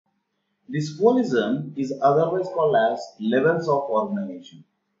This holism is otherwise called as levels of organization.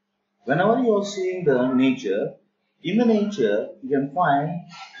 Whenever you are seeing the nature, in the nature you can find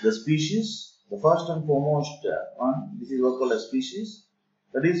the species, the first and foremost one, this is what called as species,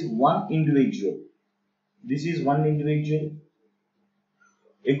 that is one individual. This is one individual.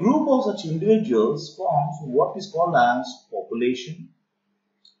 A group of such individuals forms what is called as population.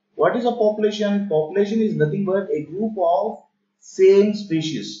 What is a population? Population is nothing but a group of same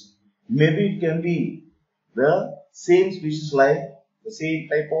species. Maybe it can be the same species like the same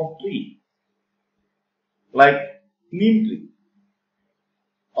type of tree, like neem tree,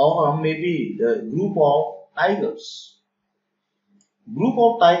 or maybe the group of tigers. Group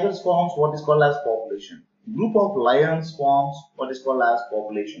of tigers forms what is called as population. Group of lions forms what is called as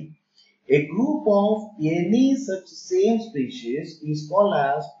population. A group of any such same species is called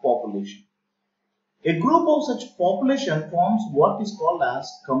as population. A group of such population forms what is called as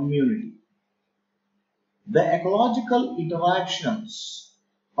community. The ecological interactions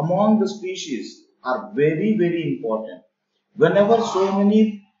among the species are very, very important. Whenever so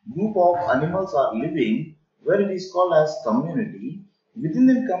many group of animals are living, where it is called as community, within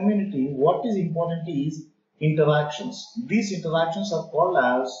the community, what is important is interactions. These interactions are called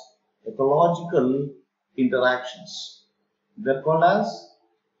as ecological interactions. They are called as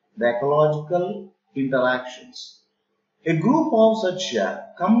the ecological interactions. A group of such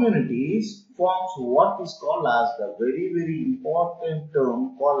communities forms what is called as the very, very important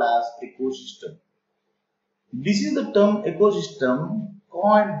term called as ecosystem. This is the term ecosystem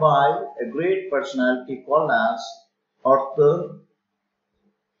coined by a great personality called as Arthur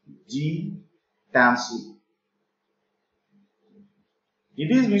G. Tansley.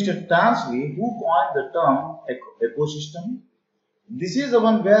 It is Mr. Tansley who coined the term ecosystem. This is the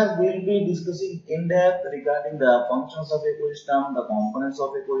one where we will be discussing in depth regarding the functions of ecosystem, the components of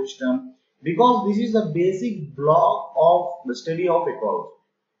ecosystem, because this is the basic block of the study of ecology.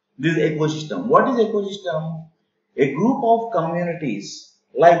 This ecosystem. What is ecosystem? A group of communities,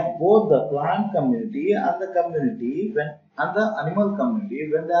 like both the plant community and the community and the animal community,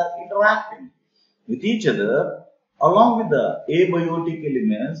 when they are interacting with each other along with the abiotic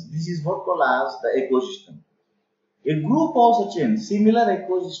elements, this is what called as the ecosystem. A group of such similar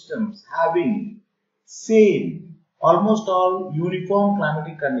ecosystems having same, almost all uniform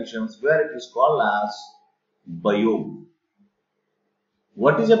climatic conditions, where it is called as biome.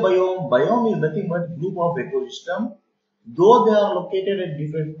 What is a biome? Biome is nothing but group of ecosystem, though they are located at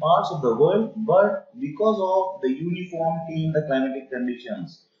different parts of the world, but because of the uniformity in the climatic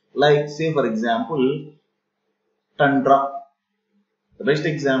conditions, like say for example, tundra. The best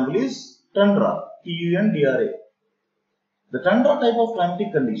example is tundra, Tundra. The tundra type of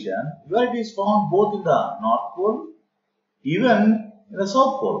climatic condition, where it is found both in the North Pole, even in the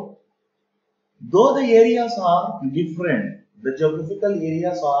South Pole. Though the areas are different, the geographical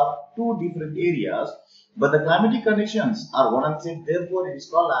areas are two different areas, but the climatic conditions are one and the same. Therefore, it is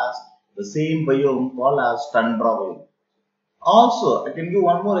called as the same biome called as tundra biome. Also, I can give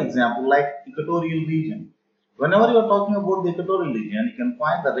one more example like equatorial region. Whenever you are talking about the equatorial region, you can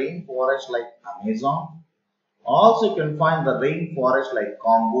find the rainforest like Amazon. Also, you can find the rainforest like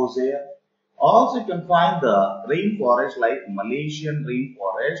Congo there. Also, you can find the rainforest like Malaysian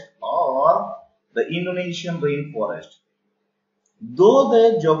rainforest or the Indonesian rainforest. Though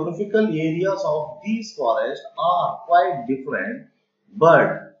the geographical areas of these forests are quite different,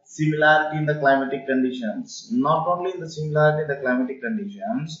 but similarity in the climatic conditions. Not only in the similarity in the climatic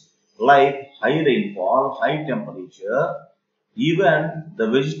conditions like high rainfall, high temperature, even the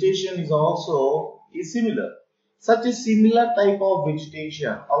vegetation is also similar. Such a similar type of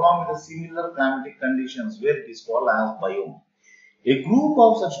vegetation along with the similar climatic conditions where it is called as biome. A group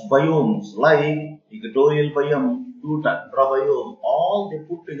of such biomes like equatorial biome to tundra biome, all they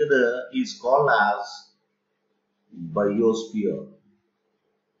put together is called as biosphere.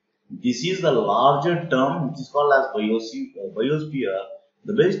 This is the larger term which is called as biosphere.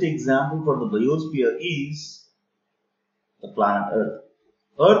 The best example for the biosphere is the planet Earth.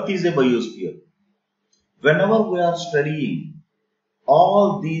 Earth is a biosphere. Whenever we are studying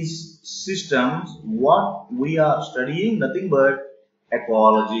all these systems, what we are studying nothing but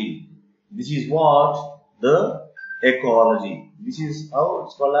ecology. This is what the ecology. This is how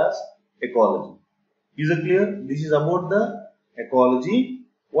it's called as ecology. Is it clear? This is about the ecology.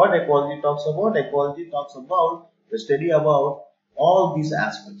 What ecology talks about? Ecology talks about the study about all these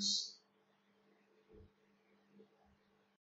aspects.